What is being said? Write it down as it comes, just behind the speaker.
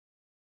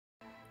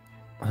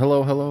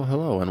Hello, hello,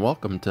 hello, and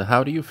welcome to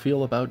How Do You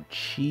Feel About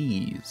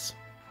Cheese?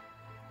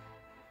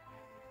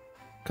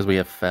 Because we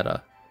have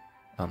feta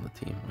on the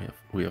team.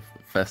 We have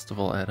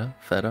festival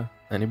feta.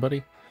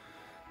 Anybody?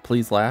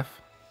 Please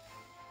laugh.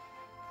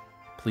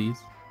 Please.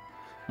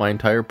 My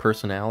entire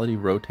personality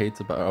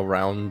rotates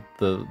around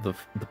the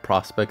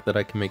prospect that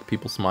I can make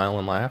people smile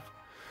and laugh.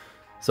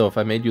 So if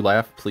I made you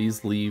laugh,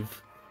 please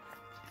leave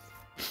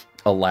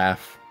a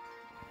laugh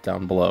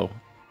down below.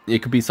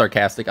 It could be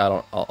sarcastic.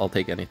 I'll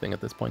take anything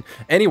at this point.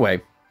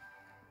 Anyway,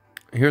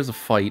 here's a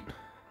fight.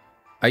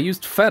 I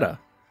used feta.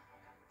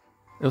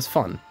 It was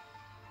fun.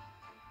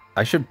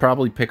 I should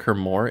probably pick her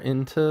more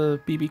into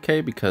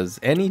BBK because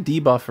any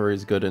debuffer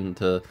is good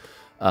into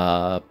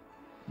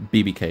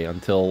BBK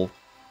until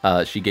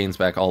she gains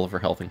back all of her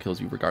health and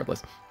kills you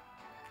regardless.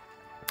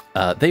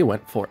 They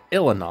went for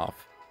Ilanov,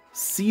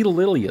 C.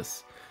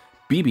 Lilius,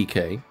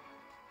 BBK,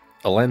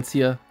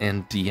 Alencia,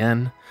 and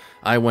Dien.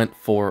 I went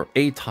for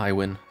A.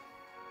 Tywin,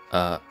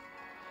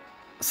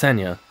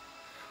 Senya,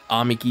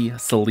 Amiki,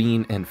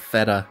 Celine, and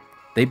Feta.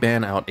 They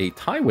ban out A.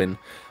 Tywin.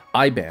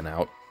 I ban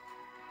out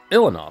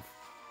Ilanov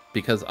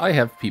because I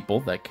have people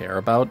that care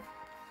about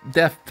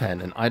Death Pen,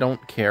 and I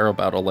don't care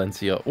about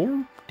Alencia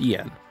or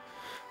Dien.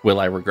 Will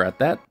I regret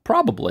that?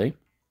 Probably.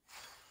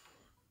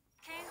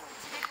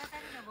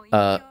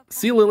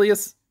 C.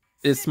 Lilius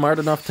is smart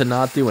enough to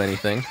not do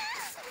anything,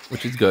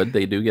 which is good.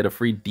 They do get a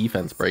free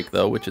defense break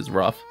though, which is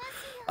rough.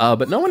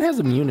 But no one has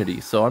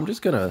immunity, so I'm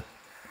just gonna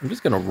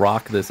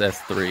rock this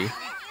S3.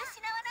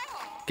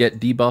 Get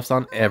debuffs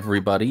on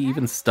everybody,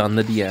 even stun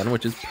the Dien,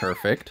 which is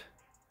perfect.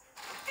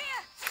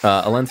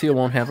 Alencia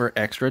won't have her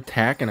extra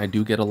attack, and I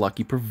do get a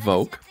lucky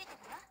provoke.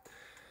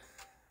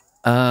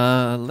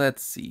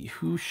 Let's see,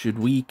 who should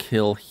we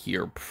kill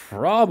here?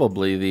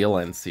 Probably the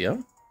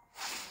Alencia.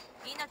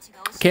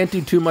 Can't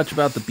do too much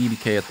about the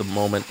BBK at the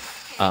moment,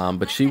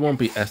 but she won't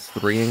be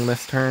S3ing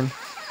this turn.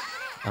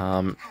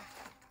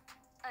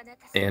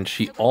 And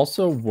she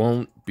also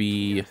won't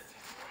be...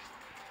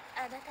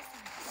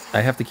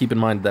 I have to keep in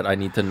mind that I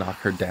need to knock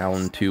her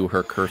down to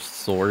her cursed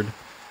sword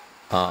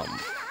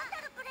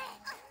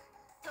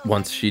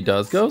once she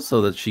does go,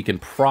 so that she can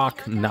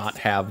proc not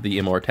have the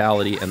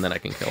immortality, and then I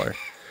can kill her.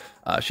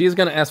 She is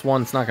going to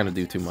S1. It's not going to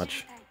do too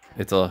much.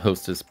 It's a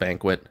hostess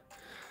banquet.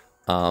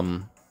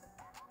 They're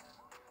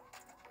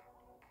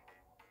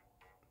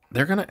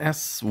going to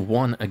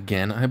S1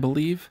 again, I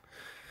believe.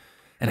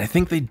 And I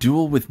think they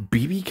duel with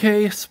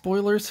BBK,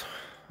 spoilers,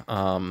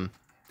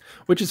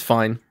 which is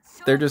fine.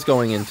 They're just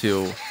going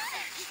into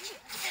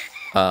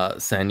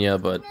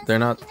Senya, but they're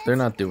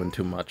not doing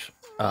too much.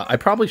 I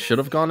probably should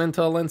have gone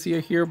into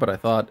Alencia here, but I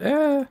thought,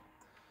 I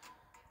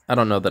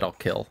don't know that I'll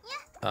kill.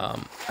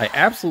 I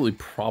absolutely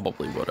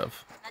probably would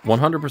have.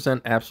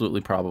 100%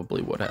 absolutely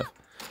probably would have.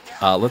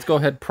 Let's go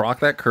ahead, proc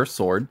that cursed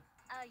sword.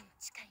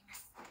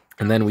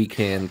 And then we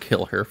can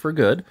kill her for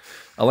good.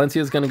 Alencia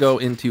is going to go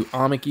into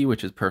Amiki,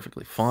 which is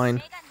perfectly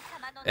fine.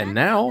 And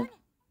now,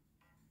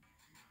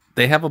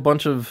 they have a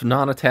bunch of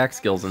non-attack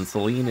skills, and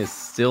Celine is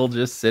still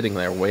just sitting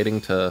there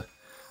waiting to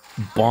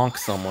bonk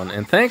someone.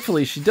 And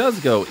thankfully, she does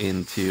go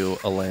into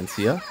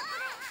Alencia,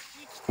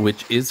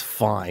 which is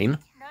fine.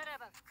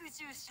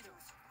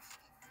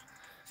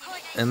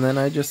 And then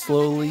I just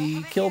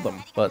slowly kill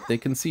them, but they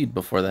concede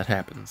before that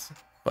happens.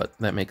 But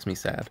that makes me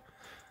sad.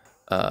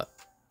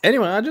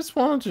 Anyway, I just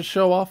wanted to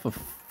show off a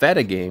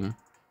feta game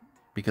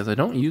because I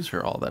don't use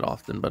her all that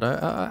often, but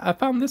I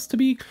found this to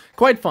be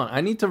quite fun.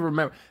 I need to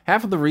remember,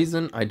 half of the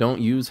reason I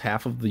don't use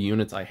half of the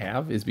units I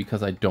have is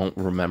because I don't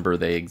remember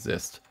they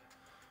exist.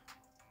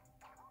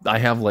 I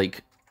have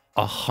like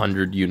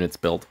 100 units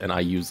built and I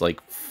use like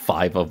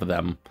 5 of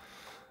them.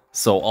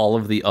 So all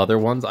of the other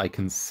ones I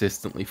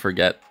consistently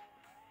forget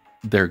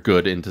they're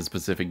good into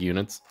specific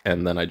units,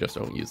 and then I just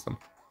don't use them.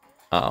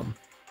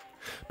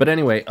 But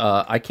anyway,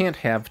 I can't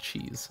have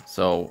cheese,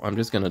 so I'm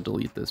just gonna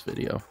delete this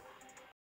video.